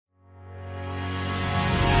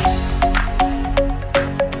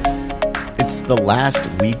It's the last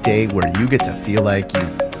weekday where you get to feel like you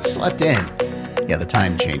slept in. Yeah, the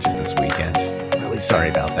time changes this weekend. Really sorry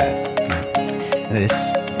about that. This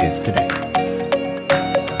is Today.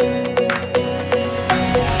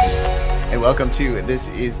 And welcome to This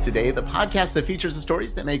Is Today, the podcast that features the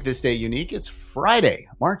stories that make this day unique. It's Friday,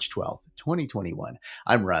 March 12th, 2021.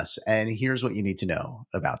 I'm Russ, and here's what you need to know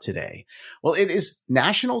about today. Well, it is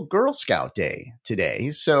National Girl Scout Day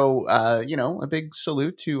today. So, a big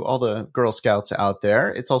salute to all the Girl Scouts out there.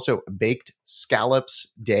 It's also Baked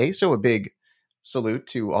Scallops Day. So a big salute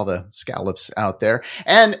to all the scallops out there.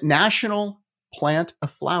 And National Plant a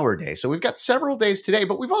Flower Day. So we've got several days today,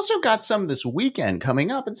 but we've also got some this weekend coming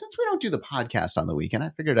up. And since we don't do the podcast on the weekend, I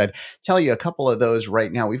figured I'd tell you a couple of those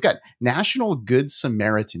right now. We've got National Good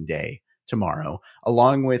Samaritan Day tomorrow,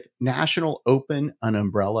 along with National Open an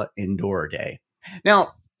Umbrella Indoor Day.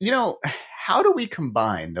 Now, how do we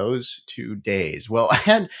combine those 2 days? Well, I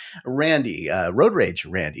had Randy, Road Rage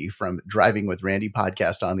Randy from Driving with Randy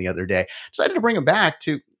podcast on the other day. Decided to bring him back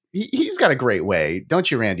to, he's got a great way, don't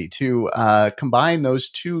you, Randy, to combine those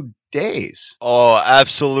 2 days. Oh,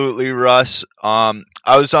 absolutely, Russ.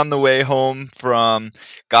 I was on the way home from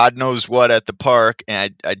God knows what at the park,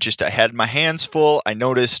 and I had my hands full. I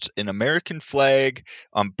noticed an American flag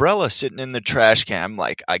umbrella sitting in the trash can. I'm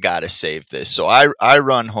like, I gotta save this. So I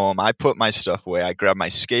run home. I put my stuff away. I grab my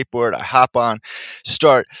skateboard. I hop on,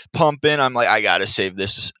 start pumping. I'm like, I gotta save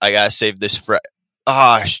this. I gotta save this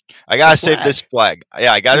I gotta save this flag.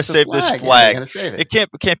 Yeah, I gotta save this flag. Yeah, save it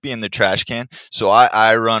can't be in the trash can. So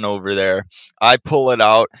I run over there. I pull it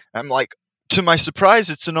out. I'm like, to my surprise,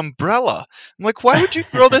 it's an umbrella. I'm like, why would you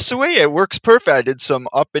throw this away? It works perfect. I did some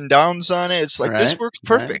up and downs on it. It's like, this works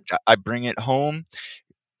perfect. Right. I bring it home,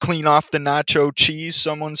 clean off the nacho cheese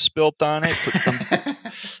someone spilt on it,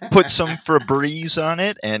 put some Febreze on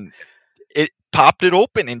it, and it popped it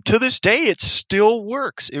open. And to this day, it still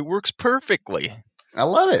works. It works perfectly. I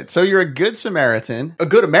love it. So you're a good Samaritan, a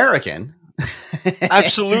good American.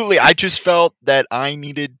 Absolutely. I just felt that I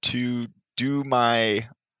needed to do my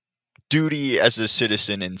duty as a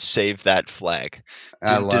citizen and save that flag.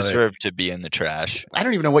 Didn't deserve to be in the trash. I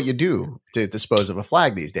don't even know what you do to dispose of a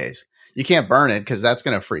flag these days. You can't burn it because that's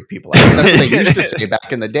going to freak people out. That's what they used to say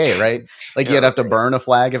back in the day, right? Like you'd have to burn a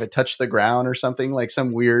flag if it touched the ground or something, like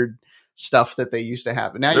some weird stuff that they used to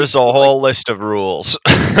have. Now there's a whole list of rules.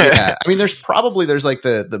 Yeah, I mean, there's like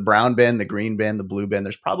the brown bin, the green bin, the blue bin.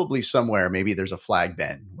 There's probably somewhere, maybe there's a flag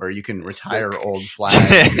bin where you can retire old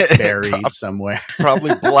flags. It's buried somewhere.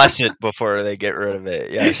 Probably bless it before they get rid of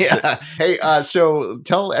it. Yes. Yeah. Hey, so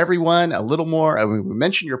tell everyone a little more. I mean, we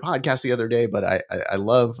mentioned your podcast the other day, but I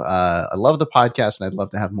love the podcast, and I'd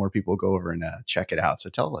love to have more people go over and check it out. So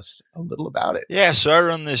tell us a little about it. Yeah, so I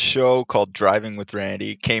run this show called Driving with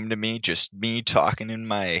Randy. It came to me, just me talking in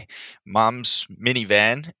my mom's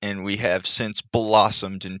minivan, and we have since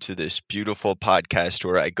blossomed into this beautiful podcast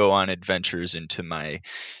where I go on adventures into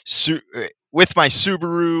with my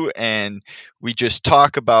Subaru, and we just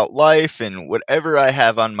talk about life and whatever I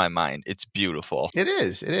have on my mind. It's beautiful. It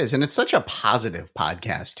is. And it's such a positive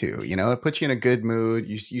podcast too. It puts you in a good mood.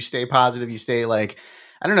 You stay positive. You stay like,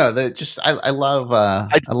 I don't know. I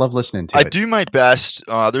love listening to it. I do my best.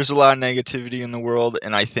 There's a lot of negativity in the world,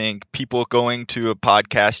 and I think people going to a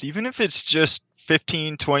podcast, even if it's just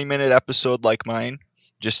 15, 20-minute episode like mine,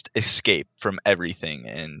 just escape from everything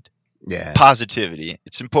and positivity.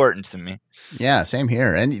 It's important to me. Yeah, same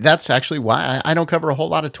here. And that's actually why I don't cover a whole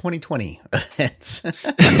lot of 2020 events.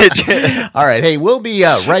 All right. Hey, we'll be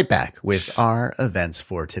right back with our events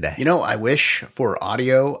for today. I wish for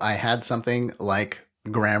audio I had something like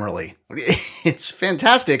Grammarly. It's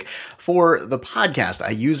fantastic for the podcast. I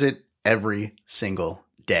use it every single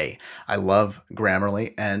day. I love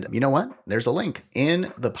Grammarly. And you know what? There's a link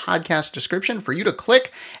in the podcast description for you to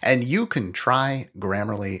click, and you can try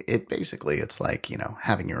Grammarly. It's like,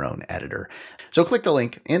 having your own editor. So click the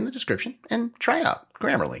link in the description and try out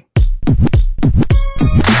Grammarly.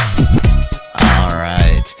 All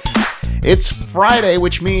right. It's Friday,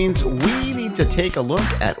 which means we need to take a look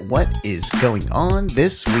at what is going on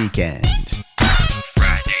this weekend.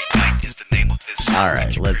 Friday night is the name of this. All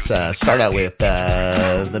right, let's start out with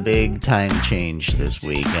the big time change this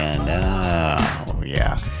weekend. Oh,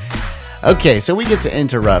 yeah. Okay, so we get to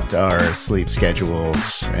interrupt our sleep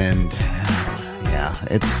schedules, and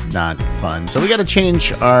it's not fun. So we got to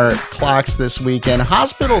change our clocks this weekend.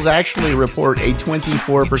 Hospitals actually report a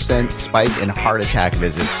 24% spike in heart attack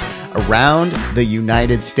visits around the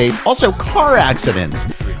United States. Also, car accidents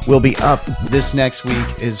will be up this next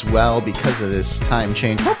week as well because of this time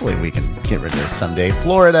change. Hopefully we can get rid of this someday.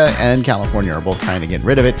 Florida and California are both trying to get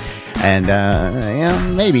rid of it. And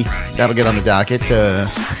maybe that'll get on the docket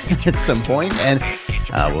at some point, and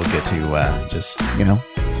we'll get to just,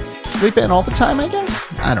 sleep in all the time, I guess.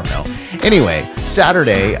 I don't know. Anyway,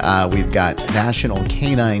 Saturday, we've got National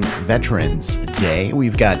Canine Veterans Day.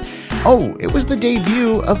 We've got, it was the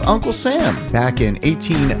debut of Uncle Sam. Back in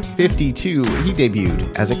 1852, he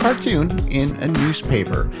debuted as a cartoon in a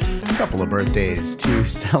newspaper. A couple of birthdays to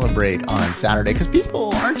celebrate on Saturday, because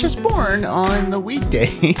people aren't just born on the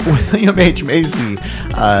weekday. William H. Macy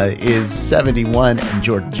is 71, and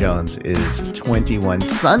Jordan Jones is 21.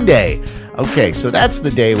 Sunday. Okay, so that's the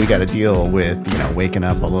day we got to deal with, waking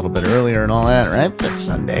up a little bit earlier and all that, right? That's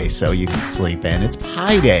Sunday, so you can sleep in. It's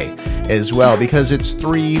Pi Day as well, because it's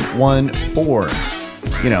 314.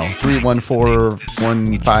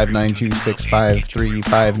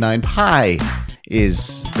 314-159265359. Pi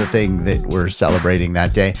is the thing that we're celebrating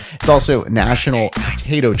that day. It's also National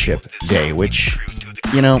Potato Chip Day, which,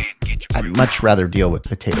 I'd much rather deal with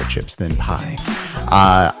potato chips than pie.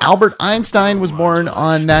 Albert Einstein was born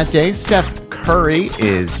on that day. Steph Curry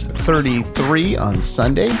is 33 on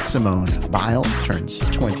Sunday. Simone Biles turns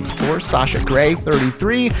 24. Sasha Grey,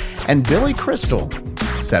 33. And Billy Crystal,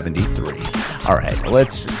 73. All right,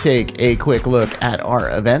 let's take a quick look at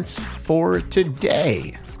our events for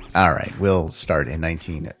today. All right, we'll start in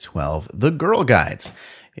 1912. The Girl Guides.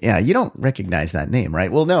 Yeah, you don't recognize that name,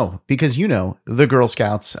 right? Well, no, because the Girl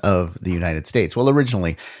Scouts of the United States. Well,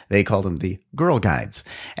 originally, they called them the Girl Guides.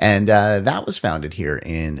 And that was founded here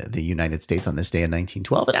in the United States on this day in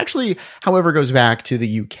 1912. It actually, however, goes back to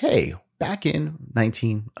the UK back in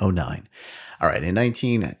 1909. All right, in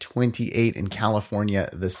 1928 in California,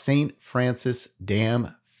 the St. Francis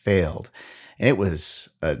Dam failed. And it was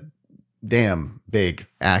a damn big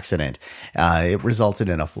accident. It resulted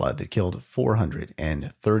in a flood that killed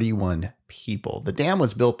 431 people. The dam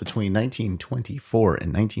was built between 1924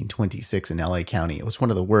 and 1926 in LA County. It was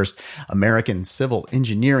one of the worst American civil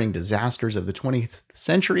engineering disasters of the 20th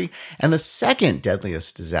century and the second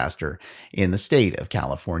deadliest disaster in the state of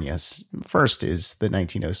California. First is the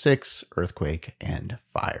 1906 earthquake and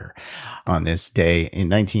fire. On this day in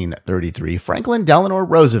 1933, Franklin Delano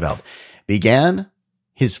Roosevelt began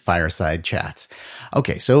his fireside chats.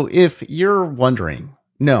 Okay, so if you're wondering,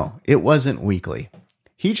 no, it wasn't weekly.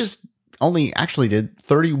 He just only actually did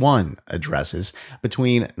 31 addresses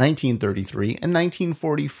between 1933 and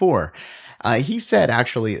 1944. He said,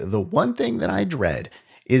 actually, the one thing that I dread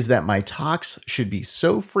is that my talks should be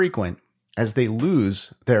so frequent as they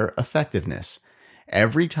lose their effectiveness.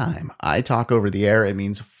 Every time I talk over the air, it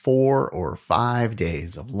means 4 or 5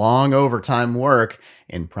 days of long overtime work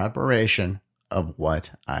in preparation of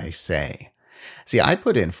what I say. See, I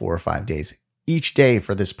put in 4 or 5 days each day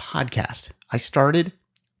for this podcast. I started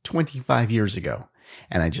 25 years ago,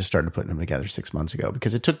 and I just started putting them together 6 months ago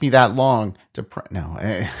because it took me that long to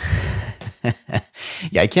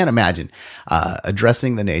yeah, I can't imagine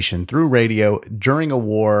addressing the nation through radio during a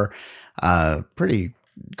war. Pretty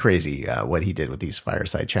crazy what he did with these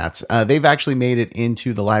fireside chats. They've actually made it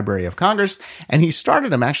into the Library of Congress, and he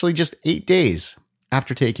started them actually just 8 days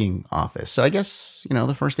after taking office. So I guess,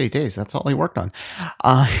 the first 8 days, that's all he worked on.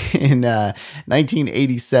 In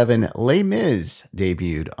 1987, Les Mis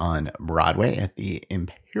debuted on Broadway at the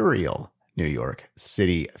Imperial New York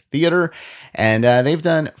City Theater. And they've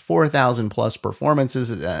done 4,000 plus performances.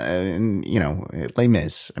 And, Les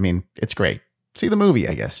Mis, it's great. See the movie,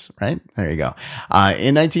 I guess, right? There you go.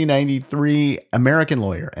 In 1993, American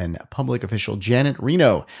lawyer and public official Janet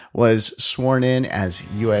Reno was sworn in as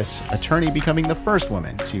U.S. attorney, becoming the first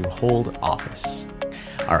woman to hold office.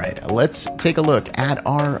 All right, let's take a look at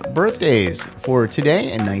our birthdays for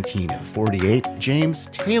today. In 1948, James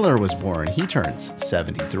Taylor was born. He turns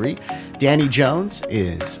 73. Danny Jones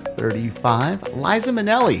is 35. Liza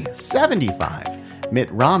Minnelli, 75. Mitt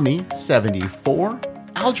Romney, 74.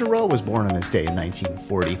 Al Jarreau was born on this day in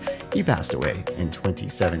 1940. He passed away in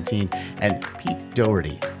 2017. And Pete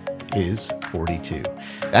Doherty is 42.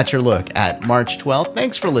 That's your look at March 12th.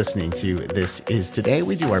 Thanks for listening to This Is Today.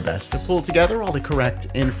 We do our best to pull together all the correct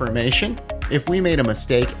information. If we made a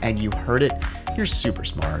mistake and you heard it, you're super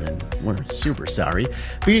smart and we're super sorry.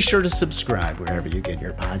 Be sure to subscribe wherever you get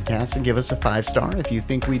your podcasts and give us a 5-star if you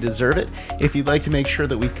think we deserve it. If you'd like to make sure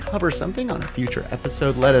that we cover something on a future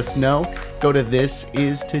episode, let us know. Go to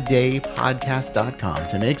thisistodaypodcast.com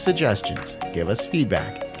to make suggestions, give us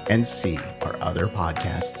feedback, and see our other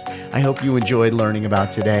podcasts. I hope you enjoyed learning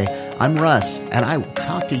about today. I'm Russ, and I will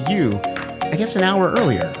talk to you, I guess, an hour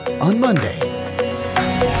earlier on Monday.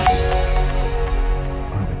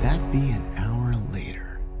 Or would that be an hour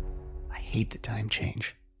later? I hate the time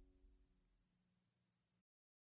change.